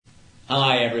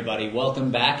Hi, everybody.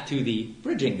 Welcome back to the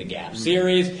Bridging the Gap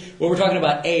series, where we're talking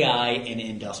about AI in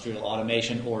industrial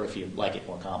automation, or if you like it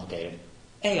more complicated,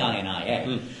 AI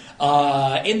and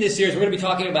IA. In this series, we're going to be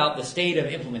talking about the state of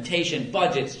implementation,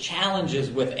 budgets, challenges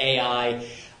with AI.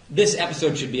 This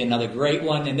episode should be another great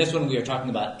one. In this one, we are talking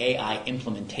about AI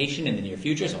implementation in the near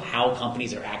future, so how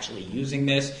companies are actually using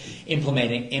this,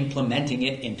 implementing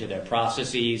it into their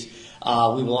processes.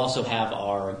 We will also have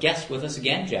our guest with us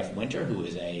again, Jeff Winter, who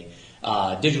is a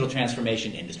digital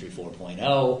transformation industry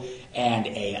 4.0 and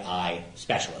AI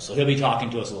specialist. So he'll be talking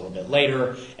to us a little bit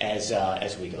later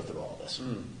as we go through all this.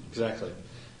 Exactly.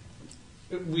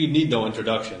 We need no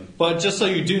introduction, but just so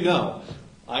you do know,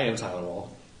 I am Tyler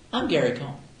Wall. I'm Gary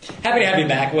Cohen. Happy to have you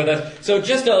back with us. So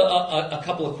just a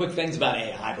couple of quick things about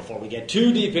AI before we get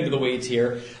too deep into the weeds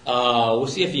here.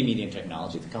 With CFE Media and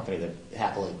Technology, the company that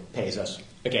happily pays us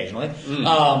occasionally,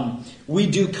 we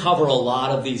do cover a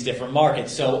lot of these different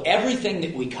markets. So everything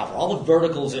that we cover, all the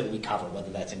verticals that we cover,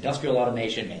 whether that's industrial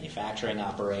automation, manufacturing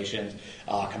operations,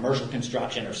 commercial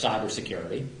construction, or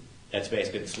cybersecurity, that's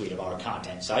basically the suite of our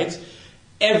content sites.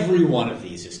 Every one of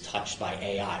these is touched by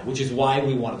AI, which is why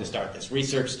we wanted to start this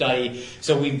research study.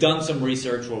 So we've done some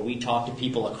research where we talk to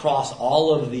people across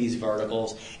all of these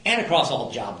verticals and across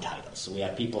all job titles. So we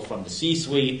have people from the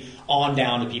C-suite on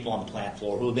down to people on the plant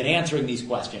floor who have been answering these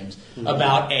questions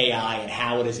about AI and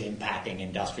how it is impacting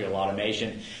industrial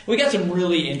automation. We got some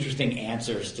really interesting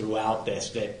answers throughout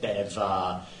this that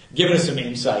have given us some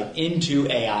insight into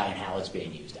AI and how it's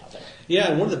being used out there. Yeah,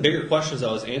 and one of the bigger questions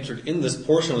that was answered in this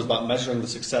portion was about measuring the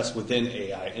success within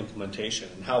AI implementation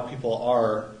and how people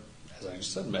are, as I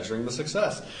just said, measuring the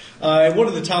success. And one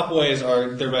of the top ways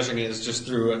they're measuring it is just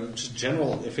through just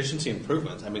general efficiency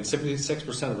improvements. I mean,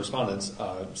 76% of respondents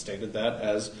stated that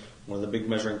as one of the big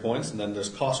measuring points, and then there's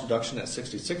cost reduction at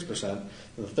 66%, and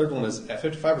the third one is a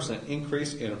 55%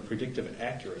 increase in predictive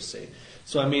accuracy.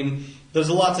 So, I mean, there's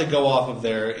a lot to go off of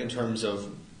there in terms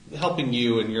of helping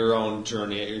you in your own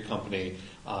journey at your company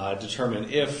determine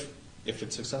if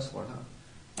it's successful or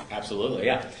not. Absolutely,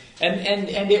 yeah.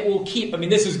 And it will keep, I mean,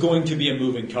 this is going to be a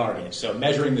moving target. So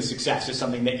measuring the success is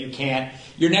something that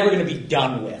you're never going to be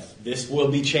done with. This will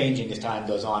be changing as time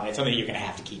goes on. It's something you're going to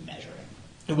have to keep measuring.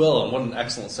 It will, and what an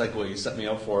excellent segue you set me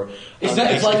up for. It's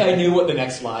like I knew what the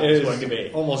next slide was going to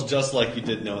be. Almost just like you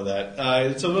did know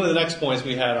that. So one of the next points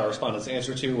we had our respondents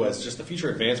answer to was just the future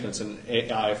advancements in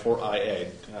AI for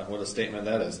IA. God, what a statement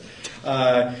that is.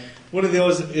 One of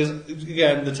those is,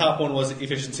 again, the top one was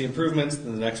efficiency improvements,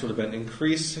 and the next would have been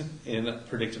increase in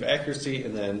predictive accuracy,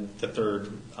 and then the third,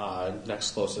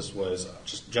 next closest was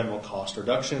just general cost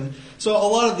reduction. So a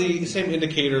lot of the same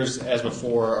indicators as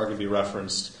before are going to be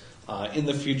referenced in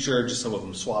the future, just some of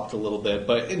them swapped a little bit.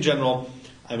 But in general,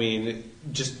 I mean,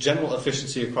 just general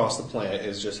efficiency across the plant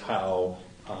is just how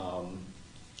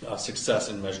success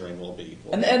in measuring will be.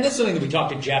 And this is something that we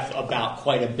talked to Jeff about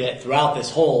quite a bit throughout this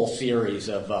whole series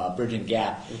of Bridging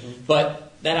Gap.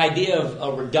 But that idea of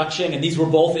a reduction, and these were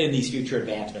both in these future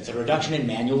advancements, a reduction in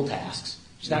manual tasks.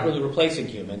 It's not really replacing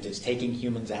humans. It's taking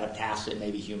humans out of tasks that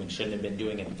maybe humans shouldn't have been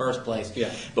doing in the first place.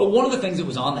 Yeah. But one of the things that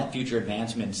was on that future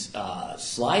advancements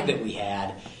slide that we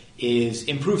had is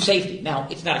improved safety. Now,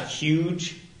 it's not a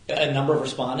huge number of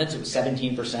respondents. It was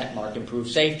 17% marked improved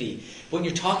safety. But when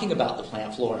you're talking about the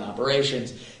plant floor and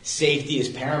operations, safety is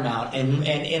paramount. And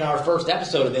in our first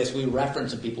episode of this, we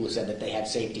referenced some people who said that they had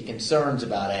safety concerns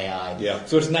about AI. Yeah.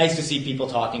 So it's nice to see people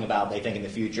talking about they think in the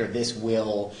future this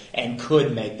will and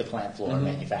could make the plant floor and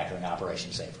manufacturing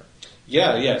operation safer.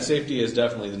 Yeah, safety is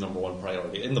definitely the number one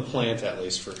priority, in the plant at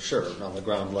least, for sure, on the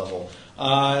ground level.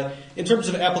 In terms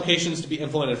of applications to be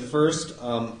implemented first,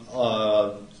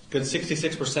 good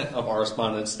 66% of our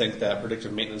respondents think that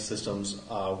predictive maintenance systems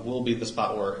will be the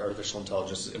spot where artificial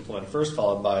intelligence is implemented first,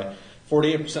 followed by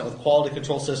 48% with quality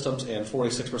control systems and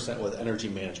 46% with energy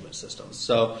management systems.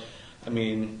 So, I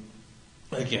mean,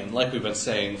 again, like we've been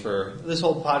saying for this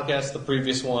whole podcast, the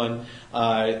previous one,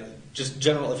 just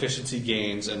general efficiency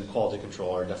gains and quality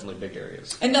control are definitely big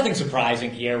areas. And nothing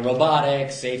surprising here.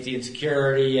 Robotics, safety and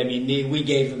security. I mean, we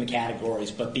gave them the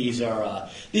categories, but these are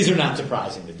not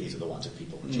surprising that these are the ones that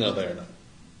people would choose. No, they're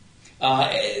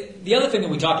not. The other thing that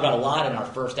we talked about a lot in our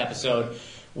first episode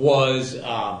was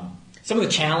some of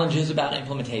the challenges about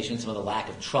implementation, some of the lack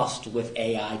of trust with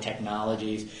AI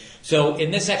technologies. So in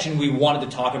this section, we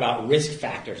wanted to talk about risk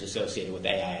factors associated with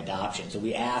AI adoption. So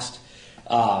we asked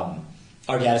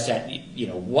our data set,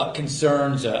 what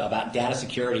concerns about data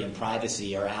security and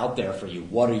privacy are out there for you?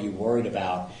 What are you worried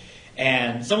about?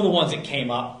 And some of the ones that came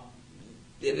up,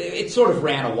 it sort of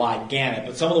ran a wide gamut,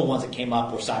 but some of the ones that came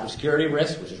up were cybersecurity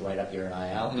risk, which is right up here in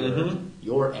IL,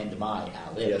 your and my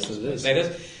alley. Yes, it is. Say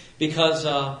this. because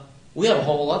we have a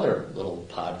whole other little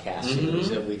podcast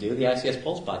series that we do, the ICS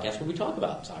Pulse podcast, where we talk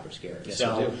about cybersecurity. Yes,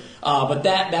 so, we do. but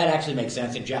that actually makes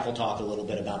sense, and Jeff will talk a little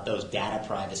bit about those data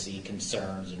privacy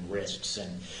concerns and risks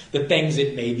and the things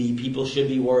that maybe people should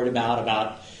be worried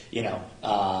about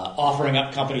offering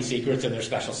up company secrets and their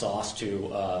special sauce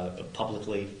to a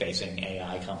publicly facing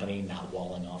AI company, not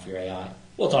walling off your AI.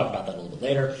 We'll talk about that a little bit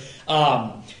later.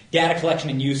 Data collection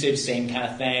and usage, same kind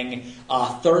of thing.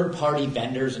 Third-party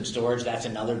vendors and storage, that's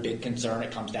another big concern.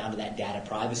 It comes down to that data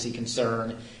privacy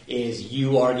concern, is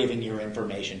you are giving your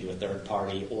information to a third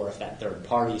party, or if that third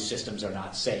party's systems are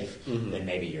not safe, then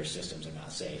maybe your systems are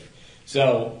not safe.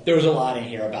 So there was a lot in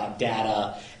here about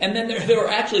data. And then there were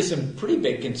actually some pretty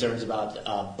big concerns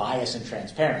about bias and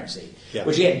transparency,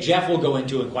 which, again, Jeff will go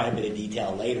into in quite a bit of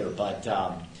detail later.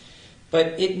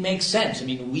 But it makes sense. I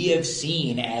mean, we have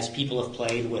seen, as people have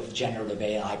played with generative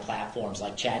AI platforms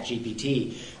like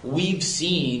ChatGPT, we've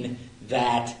seen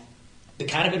that the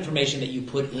kind of information that you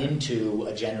put into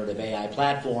a generative AI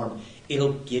platform,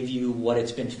 it'll give you what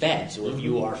it's been fed. So if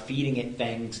you are feeding it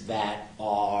things that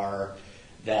are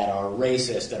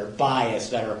racist, that are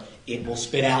biased, it will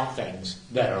spit out things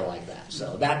that are like that.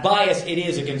 So that bias, it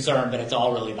is a concern, but it's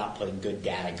all really about putting good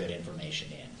data, good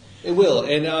information in. It will,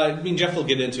 and Jeff will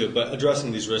get into it, but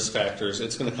addressing these risk factors,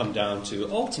 it's going to come down to,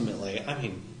 ultimately,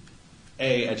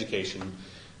 A, education,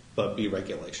 but B,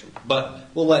 regulation. But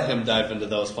we'll let him dive into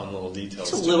those fun little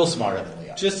details. He's a little smarter than we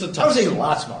are. Just a touch. I would say he's a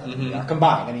lot smarter than we are,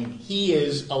 combined. He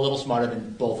is a little smarter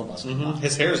than both of us combined.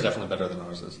 His hair is definitely better than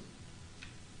ours is.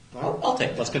 I'll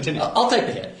take that. Let's continue. I'll take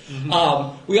the hit.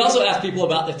 We also asked people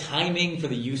about the timing for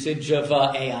the usage of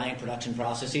AI in production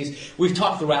processes. We've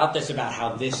talked throughout this about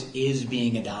how this is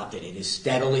being adopted. It is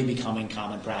steadily becoming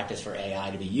common practice for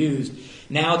AI to be used.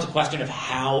 Now it's a question of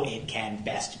how it can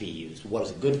best be used. What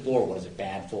is it good for? What is it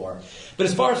bad for? But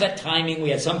as far as that timing, we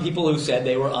had some people who said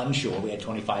they were unsure. We had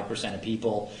 25% of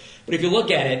people. But if you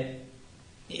look at it,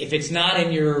 if it's not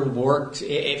in your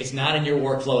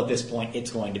workflow at this point,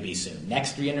 it's going to be soon.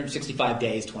 Next 365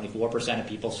 days, 24% of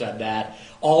people said that.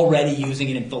 Already using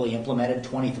it and fully implemented,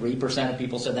 23% of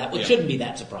people said that, which shouldn't be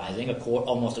that surprising.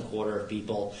 Almost a quarter of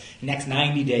people. Next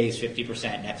 90 days,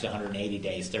 50%. Next 180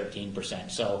 days, 13%.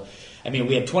 So,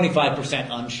 we had 25%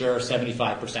 unsure.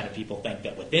 75% of people think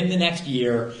that within the next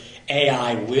year,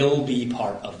 AI will be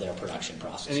part of their production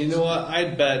process. And you know what?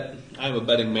 I'd bet, I'm a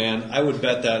betting man, I would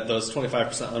bet that those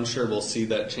 25% unsure will see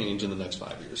that change in the next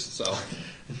 5 years. So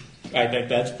I think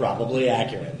that's probably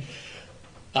accurate.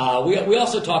 We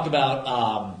also talked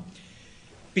about,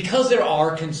 because there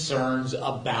are concerns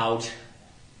about,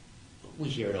 we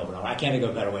hear it over and over, I can't think of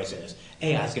a better way to say this,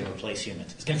 AI is going to replace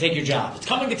humans. It's going to take your jobs. It's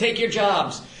coming to take your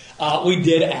jobs. We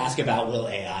did ask about, will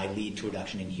AI lead to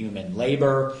reduction in human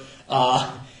labor?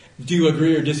 Do you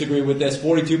agree or disagree with this?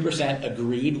 42%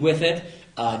 agreed with it.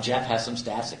 Jeff has some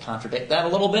stats that contradict that a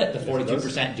little bit. The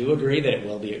 42% do agree that it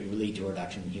will lead to a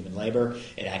reduction in human labor.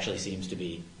 It actually seems to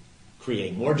be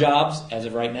creating more jobs as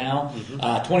of right now.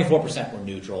 24% were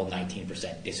neutral,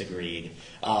 19% disagreed,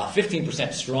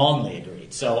 15% strongly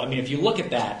agreed. So, if you look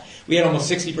at that, we had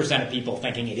almost 60% of people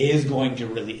thinking it is going to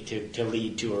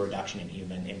lead to a reduction in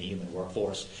the human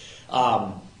workforce.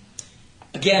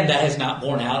 Again, that has not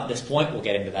borne out at this point. We'll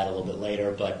get into that a little bit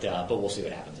later, but we'll see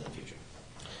what happens in the future.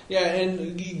 Yeah,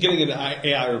 and getting into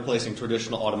AI replacing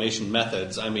traditional automation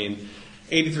methods,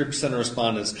 83% of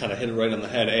respondents kind of hit it right on the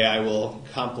head. AI will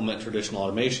complement traditional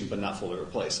automation, but not fully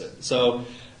replace it. So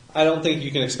I don't think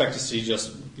you can expect to see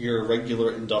just your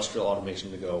regular industrial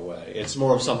automation to go away. It's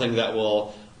more of something that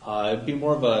will be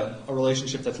more of a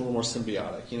relationship that's a little more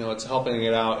symbiotic. It's helping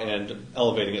it out and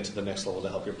elevating it to the next level to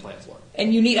help your plants work. And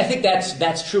I think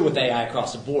that's true with AI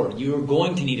across the board. You're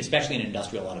going to need, especially in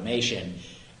industrial automation,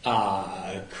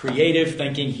 creative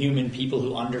thinking human people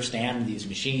who understand these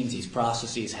machines, these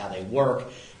processes, how they work,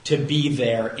 to be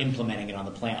there implementing it on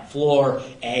the plant floor.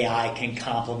 AI can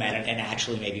complement it and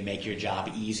actually maybe make your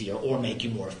job easier or make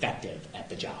you more effective at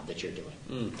the job that you're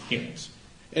doing. Humans.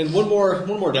 And one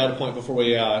more data point before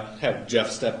we have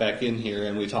Jeff step back in here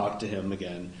and we talk to him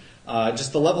again.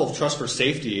 Just the level of trust for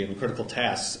safety in critical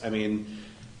tasks.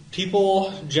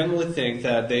 People generally think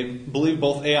that they believe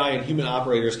both AI and human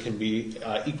operators can be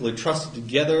equally trusted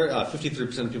together.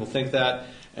 53% of people think that,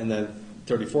 and then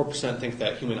 34% think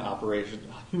that human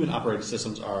operated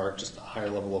systems are just a higher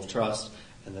level of trust,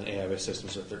 and then AI-based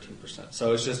systems are 13%.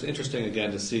 So it's just interesting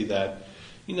again to see that,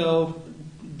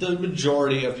 the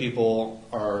majority of people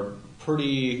are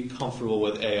pretty comfortable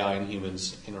with AI and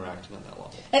humans interacting on that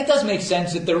level. And it does make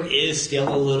sense that there is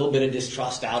still a little bit of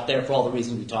distrust out there for all the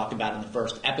reasons we talked about in the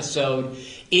first episode.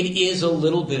 It is a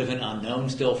little bit of an unknown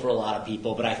still for a lot of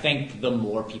people, but I think the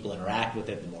more people interact with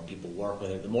it, the more people work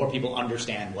with it, the more people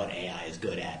understand what AI is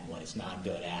good at and what it's not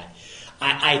good at.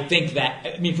 I think that,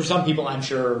 I mean, for some people, I'm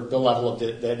sure the level of,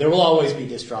 there will always be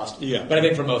distrust. Yeah. But I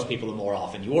think for most people, the more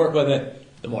often you work with it,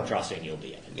 the more trusting you'll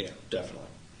be of it. Yeah, definitely.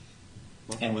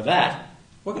 And with that,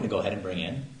 we're going to go ahead and bring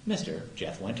in Mr.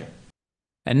 Jeff Winter.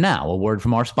 And now a word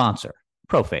from our sponsor,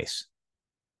 Proface.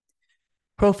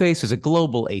 Proface is a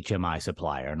global HMI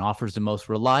supplier and offers the most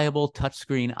reliable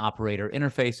touchscreen operator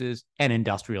interfaces and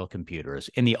industrial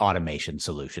computers in the automation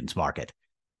solutions market.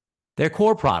 Their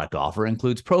core product offer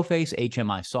includes Proface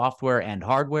HMI software and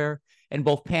hardware in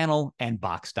both panel and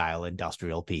box-style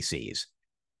industrial PCs.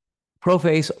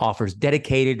 Proface offers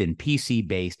dedicated and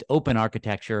PC-based open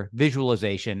architecture,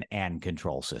 visualization, and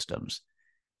control systems.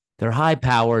 Their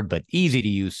high-powered but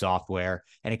easy-to-use software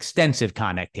and extensive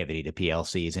connectivity to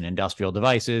PLCs and industrial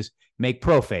devices make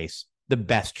Proface the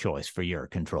best choice for your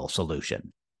control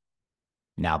solution.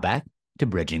 Now back to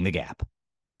Bridging the Gap.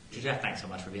 Jeff, thanks so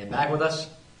much for being back with us.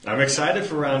 I'm excited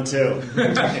for round two.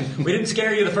 We didn't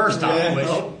scare you the first time, Yeah, which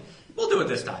no. we'll do it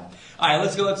this time. All right,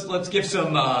 let's go. Let's give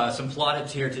some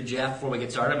plaudits here to Jeff before we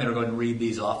get started. I'm going to go ahead and read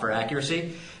these off for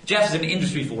accuracy. Jeff is an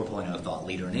Industry 4.0 thought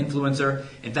leader and influencer.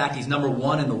 In fact, he's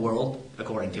 #1 in the world,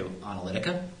 according to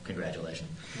Analytica. Congratulations.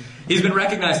 He's been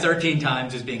recognized 13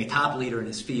 times as being a top leader in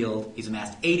his field. He's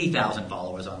amassed 80,000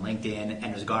 followers on LinkedIn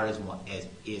and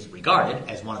is regarded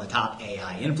as one of the top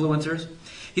AI influencers.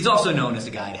 He's also known as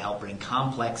the guy to help bring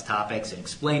complex topics and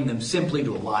explain them simply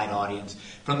to a wide audience,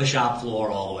 from the shop floor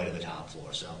all the way to the top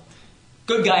floor. So,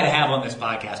 good guy to have on this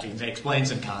podcast who can explain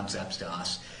some concepts to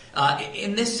us.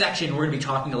 In this section, we're going to be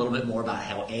talking a little bit more about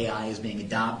how AI is being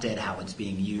adopted, how it's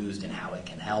being used, and how it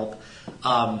can help.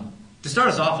 To start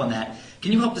us off on that,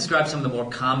 can you help describe some of the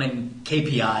more common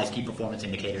KPIs, key performance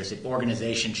indicators, that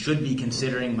organizations should be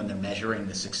considering when they're measuring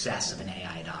the success of an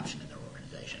AI adoption in their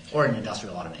organization or in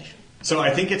industrial automation? So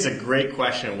I think it's a great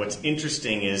question. What's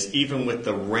interesting is even with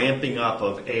the ramping up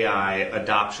of AI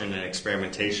adoption and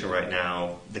experimentation right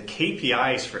now, the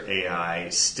KPIs for AI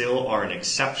still are an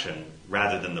exception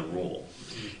rather than the rule.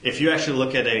 If you actually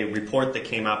look at a report that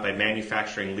came out by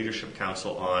Manufacturing Leadership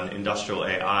Council on industrial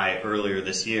AI earlier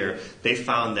this year, they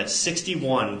found that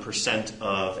 61%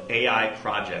 of AI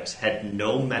projects had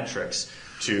no metrics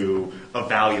to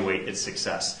evaluate its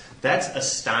success. That's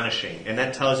astonishing, and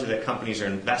that tells you that companies are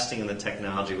investing in the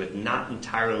technology with not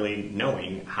entirely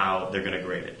knowing how they're going to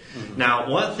grade it. Mm-hmm.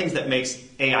 Now, one of the things that makes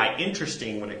AI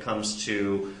interesting when it comes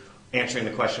to answering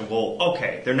the question, well,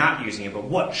 okay, they're not using it, but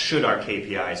what should our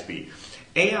KPIs be?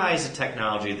 AI is a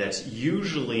technology that's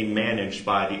usually managed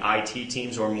by the IT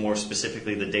teams, or more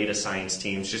specifically the data science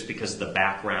teams, just because of the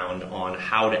background on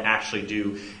how to actually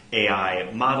do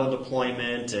AI model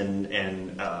deployment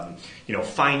and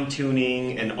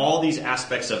fine-tuning and all these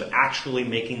aspects of actually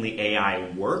making the AI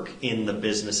work in the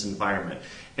business environment.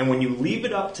 And when you leave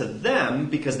it up to them,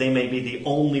 because they may be the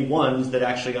only ones that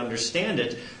actually understand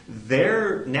it,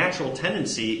 their natural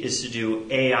tendency is to do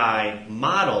AI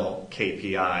model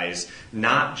KPIs,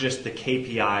 not just the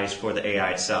KPIs for the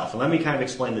AI itself. And let me kind of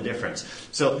explain the difference.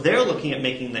 So they're looking at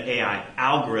making the AI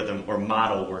algorithm or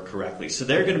model work correctly. So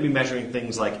they're going to be measuring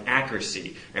things like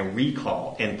accuracy and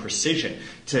recall and precision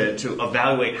to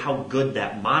evaluate how good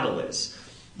that model is.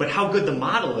 But how good the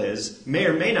model is may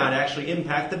or may not actually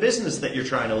impact the business that you're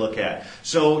trying to look at.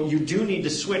 So you do need to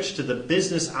switch to the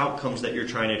business outcomes that you're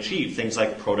trying to achieve. Things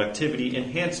like productivity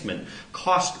enhancement,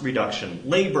 cost reduction,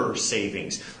 labor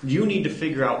savings. You need to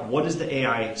figure out what is the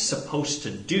AI supposed to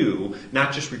do,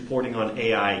 not just reporting on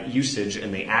AI usage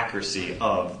and the accuracy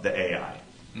of the AI.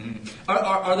 Mm-hmm.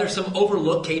 Are there some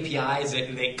overlooked KPIs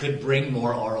that could bring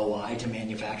more ROI to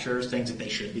manufacturers, things that they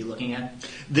should be looking at?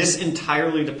 This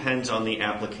entirely depends on the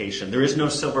application. There is no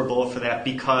silver bullet for that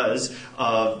because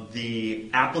of the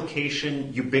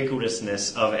application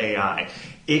ubiquitousness of AI.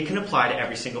 It can apply to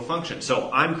every single function. So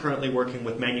I'm currently working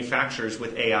with manufacturers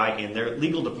with AI in their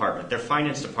legal department, their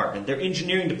finance department, their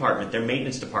engineering department, their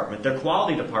maintenance department, their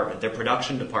quality department, their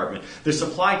production department, their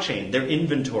supply chain, their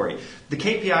inventory. The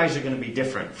KPIs are going to be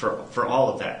different for all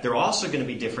of that. They're also going to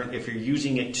be different if you're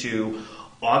using it to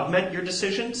augment your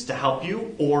decisions to help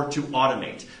you or to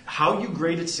automate. How you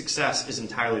grade its success is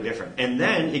entirely different. And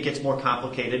then it gets more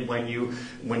complicated when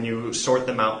you sort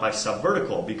them out by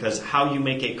subvertical, because how you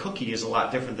make a cookie is a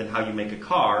lot different than how you make a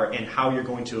car, and how you're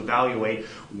going to evaluate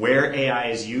where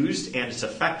AI is used and its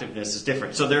effectiveness is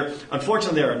different. So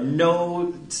unfortunately, there are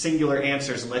no singular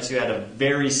answers unless you had a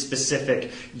very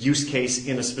specific use case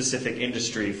in a specific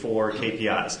industry for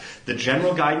KPIs. The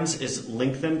general guidance is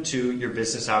link them to your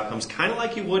business outcomes, kind of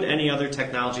like you would any other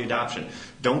technology adoption.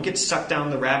 Don't get sucked down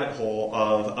the rabbit hole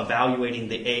of evaluating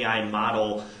the AI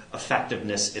model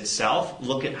effectiveness itself.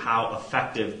 Look at how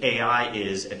effective AI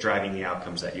is at driving the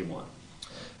outcomes that you want.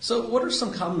 So what are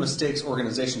some common mistakes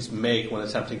organizations make when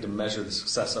attempting to measure the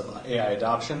success of AI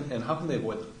adoption, and how can they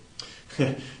avoid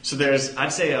them? So there's,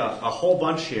 I'd say, a whole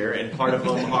bunch here, and part of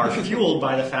them are fueled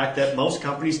by the fact that most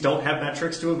companies don't have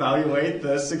metrics to evaluate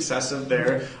the success of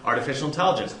their artificial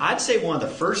intelligence. I'd say one of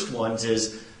the first ones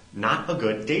is not a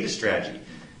good data strategy.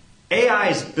 AI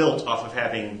is built off of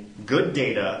having good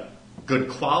data, good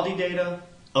quality data,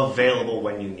 available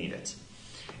when you need it.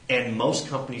 And most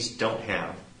companies don't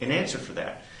have an answer for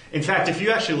that. In fact, if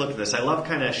you actually look at this, I love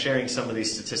kind of sharing some of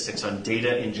these statistics on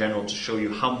data in general to show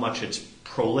you how much it's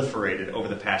proliferated over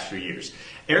the past few years.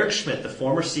 Eric Schmidt, the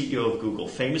former CEO of Google,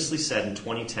 famously said in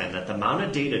 2010 that the amount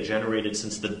of data generated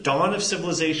since the dawn of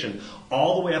civilization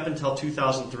all the way up until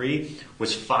 2003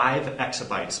 was 5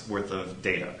 exabytes worth of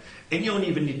data. And you don't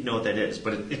even need to know what that is,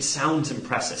 but it sounds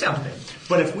impressive. Sounds big.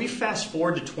 But if we fast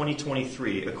forward to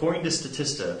 2023, according to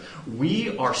Statista,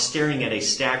 we are staring at a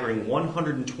staggering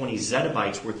 120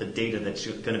 zettabytes worth of data that's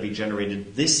going to be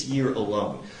generated this year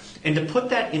alone. And to put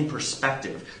that in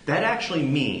perspective, that actually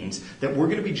means that we're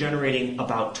going to be generating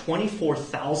about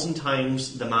 24,000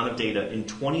 times the amount of data in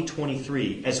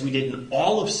 2023 as we did in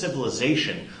all of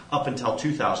civilization up until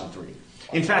 2003.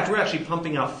 In fact, we're actually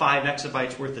pumping out 5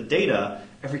 exabytes worth of data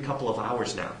every couple of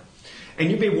hours now.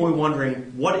 And you may be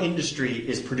wondering, what industry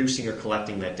is producing or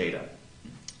collecting that data?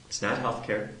 It's not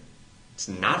healthcare. It's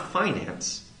not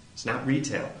finance. It's not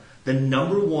retail. The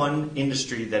number one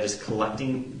industry that is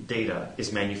collecting data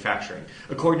is manufacturing.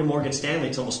 According to Morgan Stanley,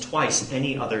 it's almost twice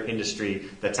any other industry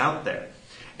that's out there.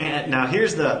 And now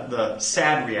here's the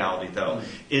sad reality, though,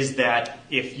 is that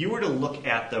if you were to look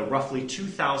at the roughly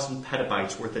 2,000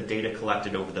 petabytes worth of data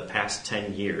collected over the past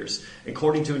 10 years,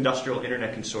 according to Industrial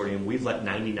Internet Consortium, we've let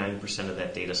 99% of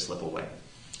that data slip away.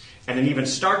 And an even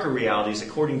starker reality is,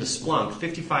 according to Splunk,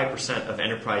 55% of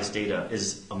enterprise data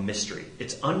is a mystery.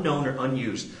 It's unknown or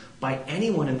unused by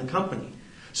anyone in the company.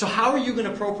 So how are you going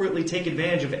to appropriately take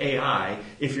advantage of AI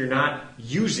if you're not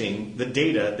using the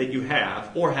data that you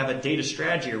have, or have a data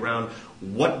strategy around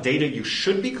what data you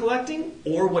should be collecting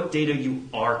or what data you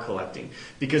are collecting?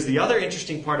 Because the other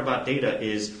interesting part about data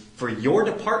is, for your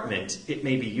department, it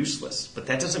may be useless, but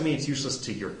that doesn't mean it's useless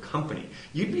to your company.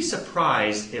 You'd be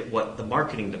surprised at what the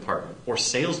marketing department or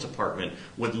sales department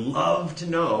would love to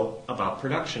know about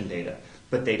production data,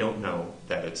 but they don't know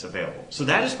that it's available. So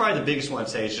that is probably the biggest one I'd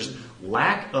say, is just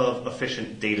lack of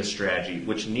efficient data strategy,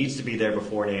 which needs to be there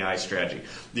before an AI strategy.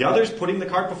 The other is putting the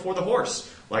cart before the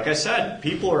horse. Like I said,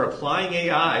 people are applying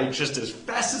AI just as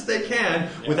fast as they can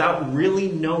without really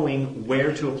knowing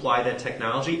where to apply that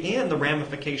technology and the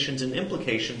ramifications and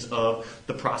implications of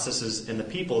the processes and the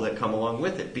people that come along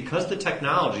with it. Because the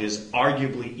technology is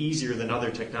arguably easier than other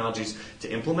technologies to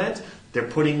implement, they're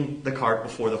putting the cart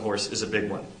before the horse is a big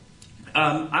one.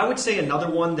 I would say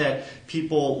another one that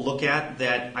people look at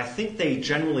that I think they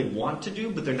generally want to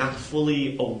do, but they're not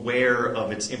fully aware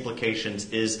of its implications,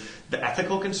 is the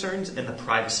ethical concerns and the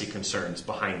privacy concerns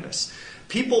behind this.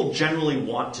 People generally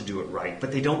want to do it right,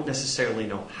 but they don't necessarily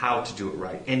know how to do it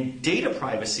right. And data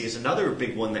privacy is another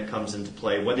big one that comes into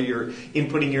play, whether you're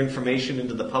inputting your information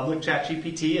into the public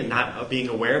ChatGPT and not being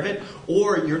aware of it,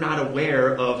 or you're not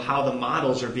aware of how the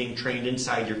models are being trained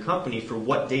inside your company for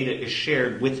what data is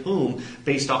shared with whom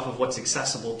based off of what's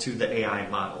accessible to the AI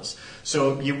models.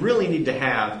 So you really need to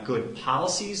have good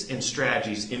policies and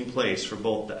strategies in place for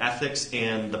both the ethics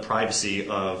and the privacy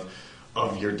of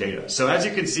your data. So as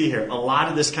you can see here, a lot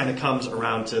of this kind of comes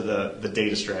around to the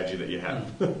data strategy that you have.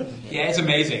 Yeah, it's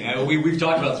amazing. We've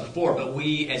talked about this before, but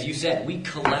we, as you said, we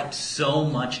collect so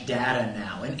much data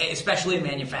now, and especially in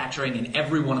manufacturing and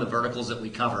every one of the verticals that we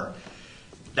cover.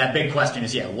 That big question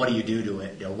is, what do you do to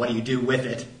it? What do you do with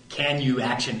it? Can you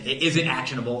is it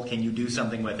actionable? Can you do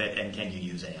something with it? And can you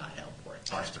use AI to help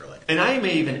parse through it? And I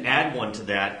may even add one to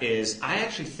that, is I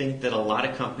actually think that a lot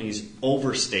of companies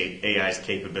overstate AI's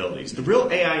capabilities. The real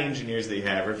AI engineers that you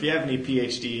have, or if you have any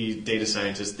PhD data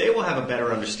scientists, they will have a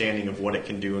better understanding of what it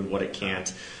can do and what it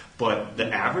can't. But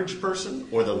the average person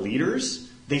or the leaders,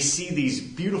 they see these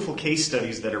beautiful case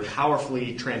studies that are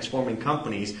powerfully transforming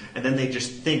companies, and then they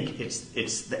just think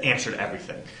it's the answer to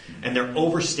everything. And they're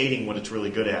overstating what it's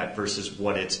really good at versus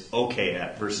what it's okay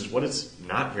at versus what it's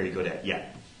not very good at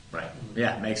yet. Right.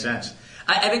 Yeah, makes sense.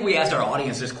 I think we asked our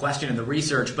audience this question in the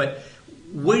research, but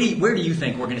where do you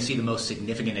think we're going to see the most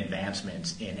significant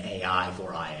advancements in AI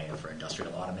for IA or for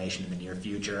industrial automation in the near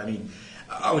future? I mean,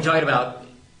 are we talking about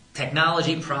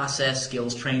technology, process,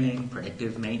 skills training,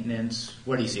 predictive maintenance?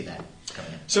 Where do you see that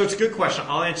coming in? So it's a good question.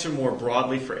 I'll answer more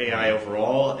broadly for AI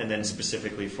overall and then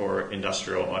specifically for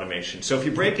industrial automation. So if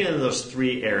you break into those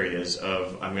three areas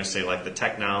of, I'm going to say like the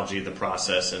technology, the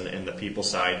process, and the people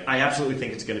side, I absolutely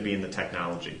think it's going to be in the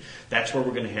technology. That's where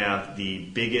we're going to have the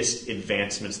biggest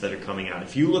advancements that are coming out.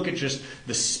 If you look at just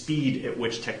the speed at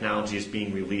which technology is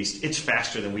being released, it's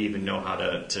faster than we even know how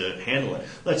to handle it.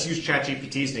 Let's use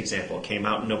ChatGPT as an example. It came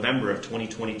out in November of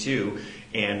 2022,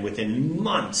 and within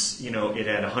months, it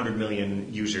had 100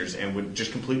 million users and would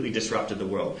just completely disrupted the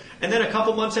world. And then a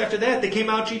couple months after that, they came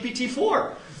out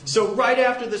GPT-4. So right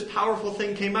after this powerful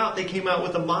thing came out, they came out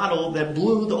with a model that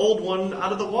blew the old one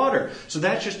out of the water. So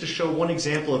that's just to show one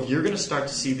example of you're going to start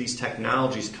to see these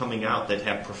technologies coming out that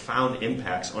have profound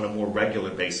impacts on a more regular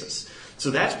basis. So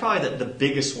that's probably the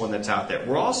biggest one that's out there.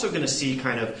 We're also going to see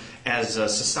kind of, as a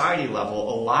society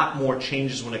level, a lot more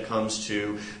changes when it comes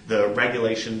to the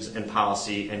regulations and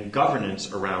policy and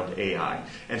governance around AI.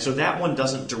 And so that one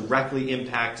doesn't directly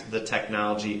impact the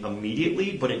technology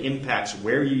immediately, but it impacts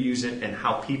where you use it and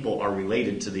how people are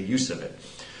related to the use of it.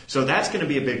 So that's going to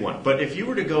be a big one. But if you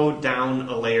were to go down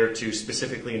a layer to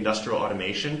specifically industrial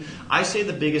automation, I say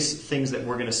the biggest things that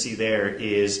we're going to see there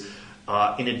is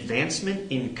an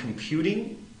advancement in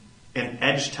computing and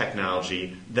edge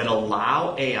technology that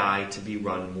allow AI to be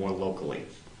run more locally.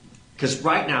 Because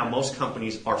right now, most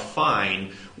companies are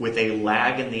fine with a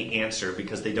lag in the answer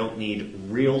because they don't need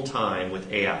real time with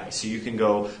AI. So you can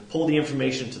go pull the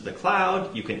information to the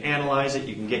cloud, you can analyze it,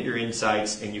 you can get your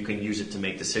insights, and you can use it to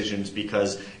make decisions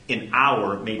because an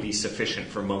hour may be sufficient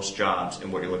for most jobs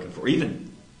and what you're looking for. Even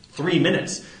 3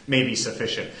 minutes may be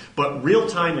sufficient. But real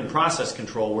time and process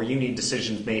control, where you need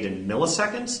decisions made in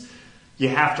milliseconds, you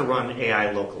have to run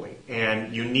AI locally.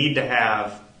 And you need to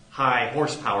have high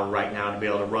horsepower right now to be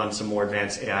able to run some more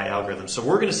advanced AI algorithms. So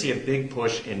we're going to see a big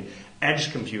push in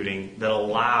edge computing that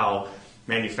allow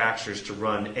manufacturers to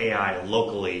run AI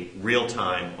locally, real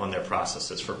time on their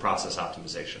processes for process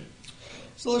optimization.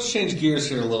 So let's change gears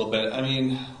here a little bit. I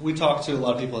mean, we talk to a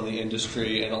lot of people in the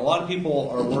industry, and a lot of people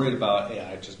are worried about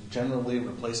AI just generally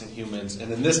replacing humans.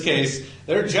 And in this case,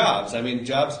 their jobs. I mean,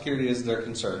 job security is their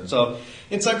concern. So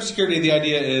in cybersecurity, the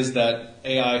idea is that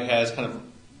AI has kind of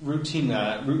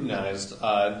routinized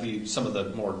some of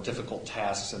the more difficult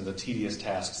tasks and the tedious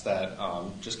tasks that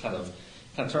just kind of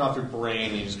turn off your brain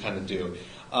and you just kind of do.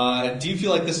 Do you feel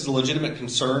like this is a legitimate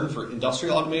concern for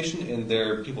industrial automation and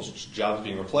their people's jobs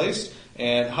being replaced?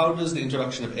 And how does the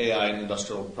introduction of AI in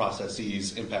industrial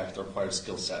processes impact the required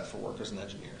skill set for workers and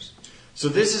engineers? So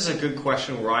this is a good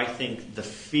question where I think the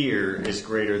fear is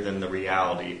greater than the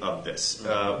reality of this.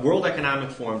 World Economic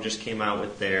Forum just came out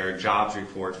with their jobs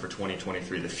report for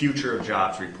 2023, the Future of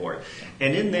Jobs report.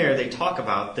 And in there they talk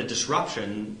about the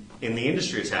disruption in the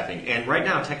industry that's happening. And right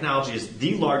now technology is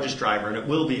the largest driver, and it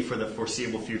will be for the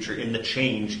foreseeable future, in the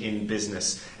change in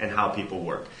business and how people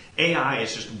work. AI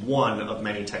is just one of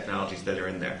many technologies that are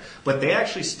in there. But they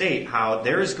actually state how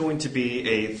there is going to be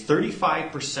a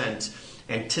 35%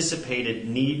 anticipated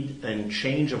need and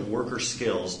change of worker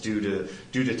skills due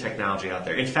to technology out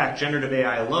there. In fact, generative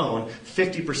AI alone,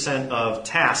 50% of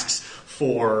tasks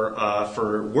for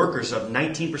workers, of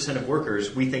 19% of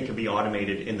workers, we think can be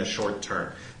automated in the short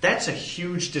term. That's a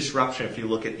huge disruption if you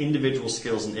look at individual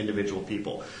skills and individual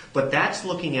people. But that's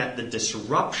looking at the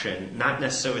disruption, not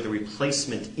necessarily the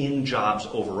replacement in jobs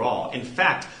overall. In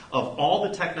fact, of all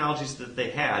the technologies that they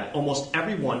had, almost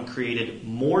everyone created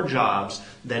more jobs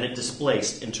than it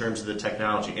displaced in terms of the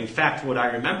technology. In fact, what I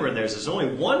remember in there is there's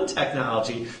only one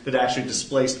technology that actually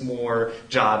displaced more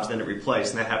jobs than it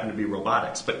replaced, and that happened to be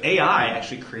robotics. But AI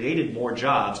actually created more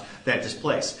jobs than it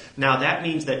displaced. Now, that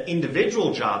means that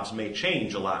individual jobs may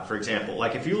change a lot. For example,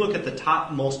 like if you look at the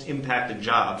top most impacted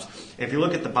jobs, if you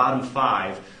look at the bottom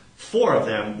 5, 4 of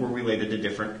them were related to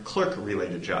different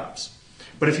clerk-related jobs.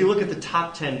 But if you look at the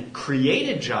top 10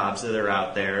 created jobs that are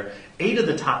out there, 8 of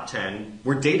the top 10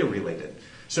 were data-related.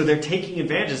 So they're taking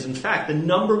advantages. In fact, the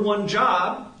number one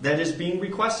job that is being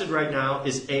requested right now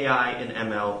is AI and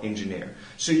ML engineer.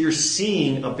 So you're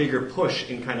seeing a bigger push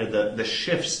in kind of the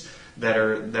shifts that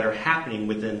are happening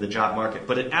within the job market.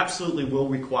 But it absolutely will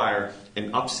require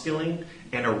an upskilling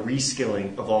and a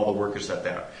reskilling of all the workers that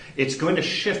there are. It's going to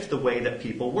shift the way that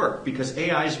people work because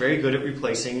AI is very good at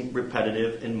replacing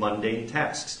repetitive and mundane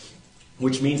tasks.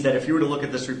 Which means that if you were to look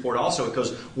at this report also, it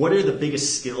goes, what are the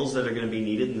biggest skills that are going to be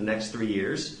needed in the next 3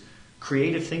 years?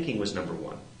 Creative thinking was number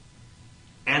one.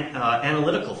 And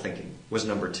analytical thinking was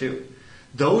number two.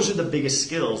 Those are the biggest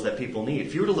skills that people need.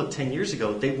 If you were to look 10 years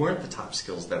ago, they weren't the top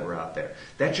skills that were out there.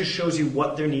 That just shows you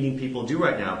what they're needing people to do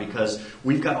right now because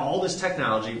we've got all this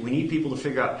technology. We need people to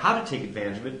figure out how to take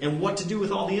advantage of it and what to do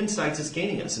with all the insights it's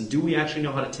gaining us. And do we actually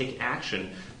know how to take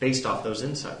action based off those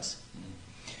insights?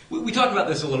 We talked about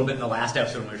this a little bit in the last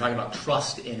episode when we were talking about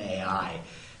trust in AI.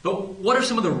 But what are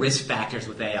some of the risk factors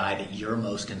with AI that you're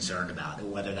most concerned about?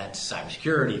 Whether that's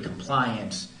cybersecurity,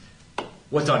 compliance,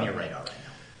 what's on your radar right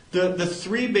now? The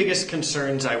three biggest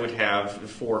concerns I would have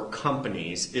for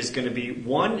companies is going to be,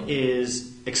 one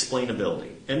is explainability.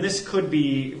 And this could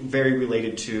be very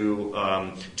related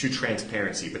to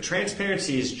transparency. But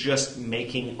transparency is just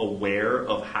making aware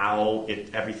of how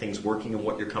everything's working and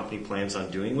what your company plans on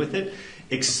doing with it.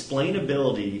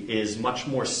 Explainability is much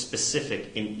more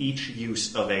specific in each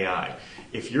use of AI.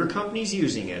 If your company's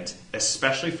using it,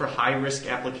 especially for high-risk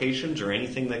applications or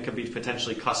anything that could be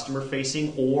potentially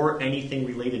customer-facing or anything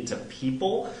related to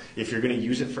people, if you're going to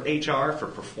use it for HR, for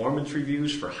performance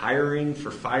reviews, for hiring,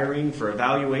 for firing, for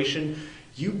evaluation,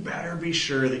 you better be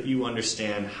sure that you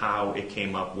understand how it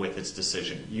came up with its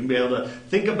decision. You'll be able to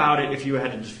think about it if you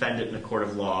had to defend it in a court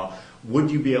of law.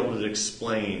 Would you be able to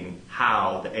explain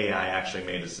how the AI actually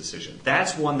made its decision?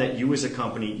 That's one that you as a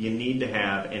company, you need to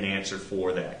have an answer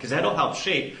for that. Because that'll help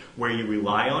shape where you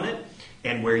rely on it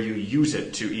and where you use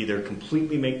it to either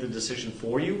completely make the decision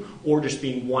for you or just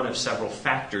being one of several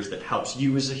factors that helps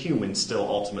you as a human still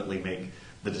ultimately make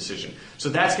the decision. So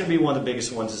that's going to be one of the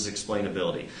biggest ones is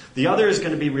explainability. The other is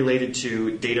going to be related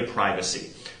to data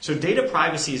privacy. So data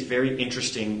privacy is very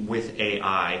interesting with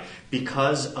AI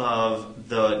because of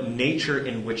the nature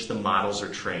in which the models are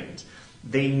trained.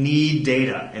 They need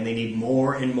data, and they need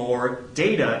more and more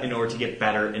data in order to get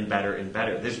better and better and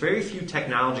better. There's very few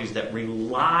technologies that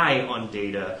rely on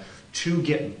data to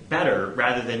get better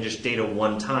rather than just data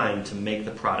one time to make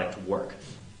the product work.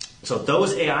 So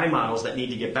those AI models that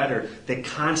need to get better, they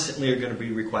constantly are going to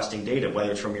be requesting data, whether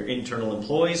it's from your internal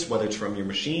employees, whether it's from your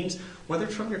machines, whether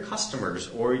it's from your customers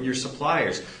or your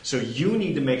suppliers. So you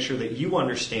need to make sure that you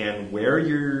understand where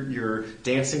you're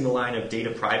dancing the line of data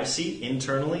privacy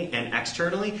internally and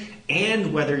externally,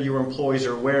 and whether your employees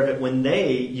are aware of it when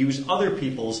they use other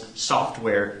people's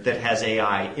software that has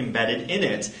AI embedded in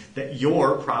it that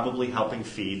you're probably helping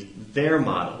feed their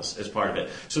models as part of it.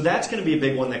 So that's going to be a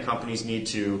big one that companies need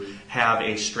to have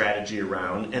a strategy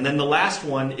around. And then the last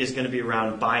one is going to be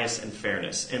around bias and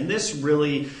fairness. And this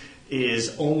really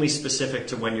is only specific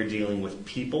to when you're dealing with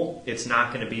people. It's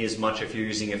not going to be as much if you're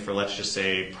using it for, let's just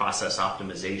say, process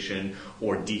optimization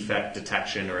or defect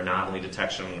detection or anomaly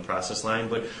detection on the process line.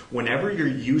 But whenever you're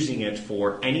using it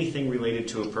for anything related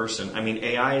to a person, I mean,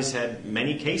 AI has had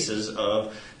many cases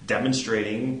of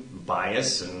demonstrating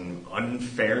bias and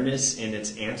unfairness in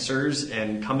its answers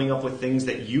and coming up with things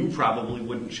that you probably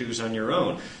wouldn't choose on your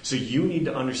own. So you need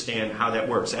to understand how that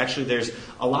works. Actually, there's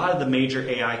a lot of the major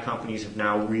AI companies have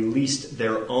now released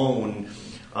their own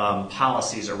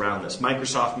policies around this.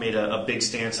 Microsoft made a big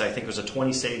stance. I think it was a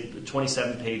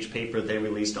 27-page paper they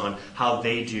released on how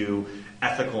they do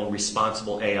ethical and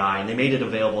responsible AI, and they made it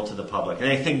available to the public. And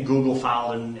I think Google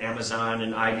followed, and Amazon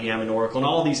and IBM and Oracle and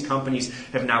all these companies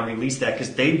have now released that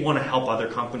because they want to help other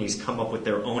companies come up with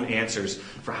their own answers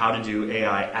for how to do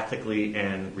AI ethically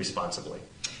and responsibly.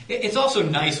 It's also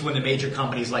nice when the major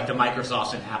companies like the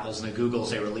Microsofts and Apples and the Googles,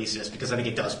 they release this because I think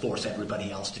it does force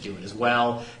everybody else to do it as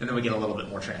well, and then we get a little bit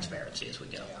more transparency as we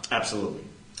go. Absolutely.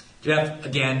 Jeff,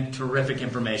 again, terrific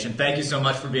information. Thank you so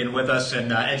much for being with us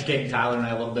and educating Tyler and I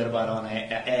a little bit about on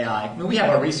AI. I mean, we have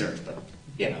our research, but,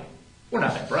 we're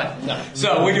not that bright. No.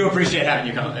 So we do appreciate having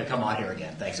you come on here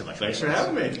again. Thanks so much. Thanks for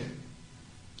having me.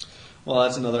 Well,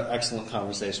 that's another excellent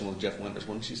conversation with Jeff Winters,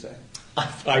 wouldn't you say?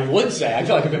 I would say. I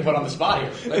feel like I've been put on the spot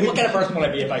here. Like, what kind of person would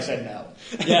I be if I said no?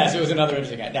 Yes, it was another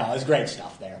interesting guy. No, it was great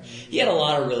stuff there. He had a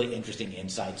lot of really interesting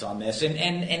insights on this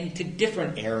and to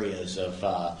different areas of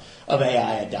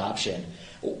AI adoption.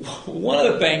 One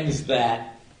of the things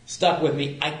that stuck with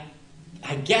me,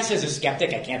 I guess as a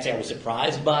skeptic, I can't say I was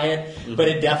surprised by it, but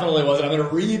it definitely wasn't. I'm going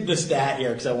to read the stat here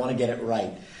because I want to get it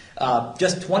right.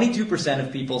 Just 22%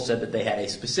 of people said that they had a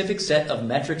specific set of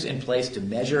metrics in place to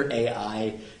measure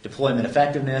AI deployment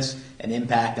effectiveness and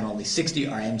impact, and only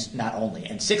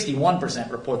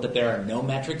 61% report that there are no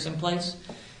metrics in place.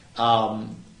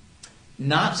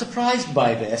 not surprised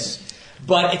by this,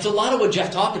 but it's a lot of what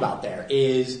Jeff talked about there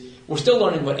is we're still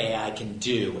learning what AI can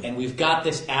do, and we've got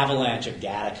this avalanche of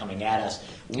data coming at us.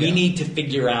 We need to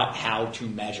figure out how to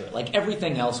measure it. Like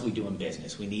everything else we do in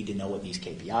business, we need to know what these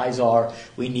KPIs are.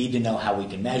 We need to know how we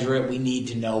can measure it. We need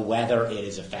to know whether it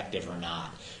is effective or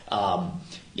not.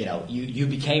 You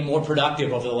became more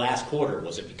productive over the last quarter.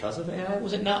 Was it because of AI?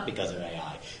 Was it not because of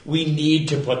AI? We need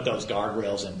to put those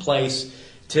guardrails in place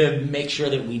to make sure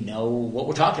that we know what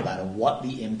we're talking about and what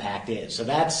the impact is. So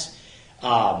that's,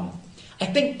 I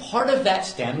think part of that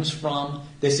stems from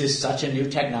this is such a new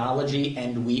technology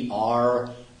and we are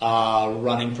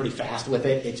running pretty fast with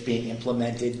it. It's being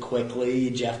implemented quickly.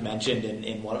 Jeff mentioned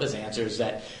in one of his answers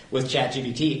that with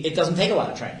ChatGPT, it doesn't take a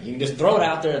lot of training. You can just throw it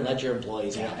out there and let your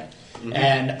employees have it. Mm-hmm.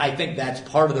 And I think that's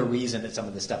part of the reason that some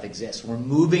of this stuff exists. We're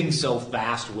moving so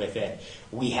fast with it,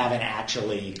 we haven't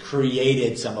actually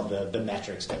created some of the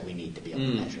metrics that we need to be able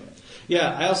to measure it.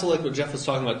 Yeah, I also like what Jeff was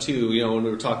talking about too. When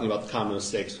we were talking about the common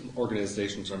mistakes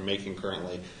organizations are making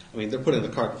currently. I mean, they're putting the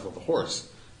cart before the horse.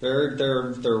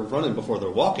 They're running before they're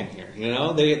walking here.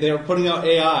 They are putting out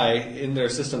AI in their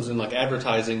systems and like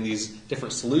advertising these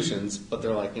different solutions, but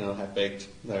they're like half baked.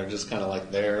 They're just kind of like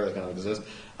there. They kind of exist.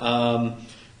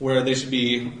 Where they should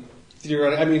be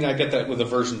theoretically. I mean, I get that with a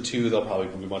version 2, they'll probably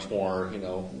be much more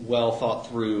well thought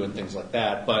through and things like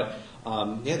that. But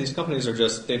these companies are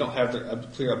they don't have their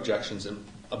clear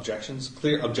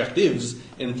clear objectives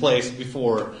in place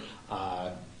before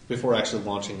actually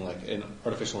launching like an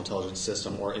artificial intelligence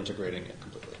system or integrating it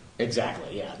completely.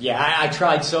 Exactly. Yeah. I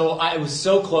tried. I was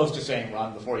so close to saying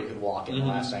run before you could walk in the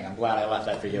last thing. I'm glad I left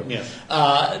that for you. Yeah.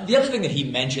 The other thing that he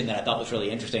mentioned that I thought was really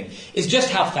interesting is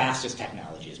just how fast this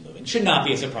technology is moving. Should not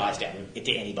be a surprise to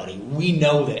anybody. We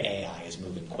know that AI is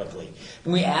moving quickly.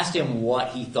 When we asked him what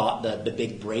he thought the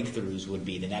big breakthroughs would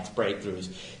be, the next breakthroughs,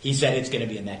 he said it's going to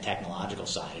be in that technological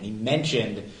side. And he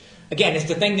mentioned, again, it's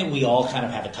the thing that we all kind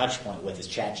of have a touch point with is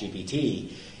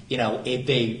ChatGPT.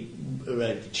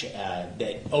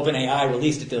 OpenAI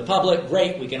released it to the public.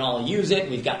 Great, we can all use it.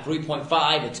 We've got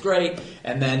 3.5. It's great.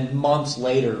 And then months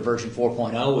later, version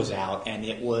 4.0 was out, and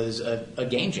it was a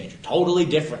game changer, totally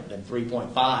different than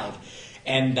 3.5.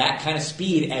 And that kind of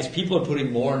speed, as people are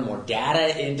putting more and more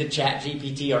data into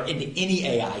ChatGPT or into any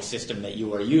AI system that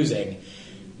you are using,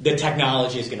 the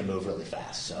technology is going to move really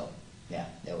fast. So. Yeah,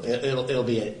 it'll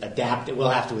be adapt. We'll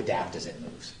have to adapt as it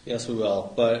moves. Yes, we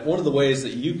will. But one of the ways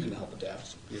that you can help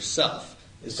adapt yourself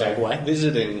is by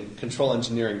visiting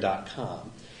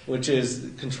ControlEngineering.com, which is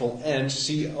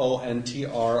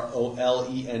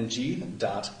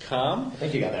ControlEng.com. I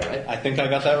think you got that right. I think I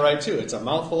got that right too. It's a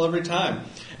mouthful every time.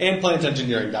 And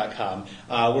PlantEngineering.com,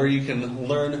 where you can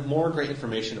learn more great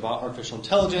information about artificial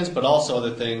intelligence, but also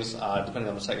other things, depending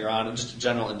on the site you're on, and just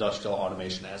general industrial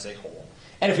automation as a whole.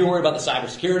 And if you're worried about the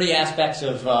cybersecurity aspects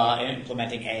of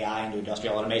implementing AI into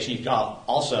industrial automation, you can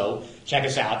also check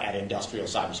us out at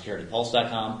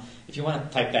industrialcybersecuritypulse.com. If you want to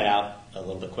type that out a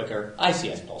little bit quicker,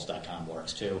 icspulse.com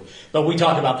works too. But we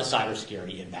talk about the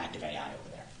cybersecurity impact of AI over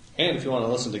there. And if you want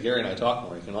to listen to Gary and I talk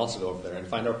more, you can also go over there and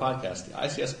find our podcast, the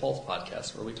ICS Pulse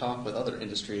podcast, where we talk with other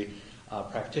industry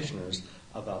practitioners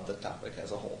about the topic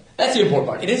as a whole. That's the important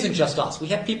part. It isn't just us. We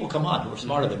have people come on who are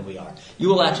smarter than we are. You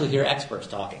will actually hear experts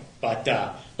talking, but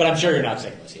I'm sure you're not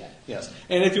sick of us yet. Yes.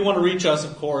 And if you want to reach us,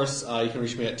 of course, you can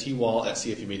reach me at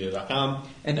twall@cfemedia.com.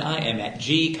 And I am at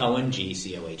Cohen, Cohen,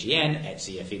 at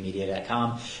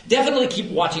cfemedia.com. Definitely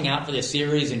keep watching out for this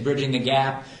series and Bridging the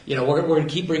Gap. We're going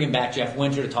to keep bringing back Jeff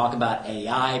Winter to talk about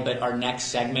AI, but our next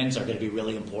segments are going to be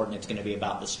really important. It's going to be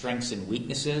about the strengths and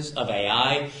weaknesses of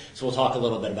AI. So we'll talk a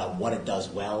little bit about what it does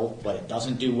well, what it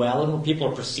doesn't do well, and what people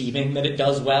are perceiving that it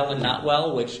does well and not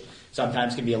well, which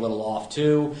sometimes can be a little off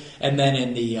too. And then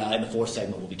in the fourth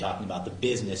segment, we'll be talking about the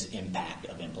business impact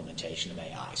of implementation of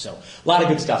AI. So a lot of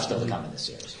good stuff still to come in this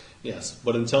series. Yes,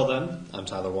 but until then, I'm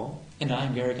Tyler Wall. And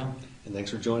I'm Gary Cohen. And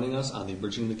thanks for joining us on the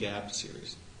Bridging the Gap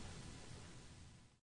series.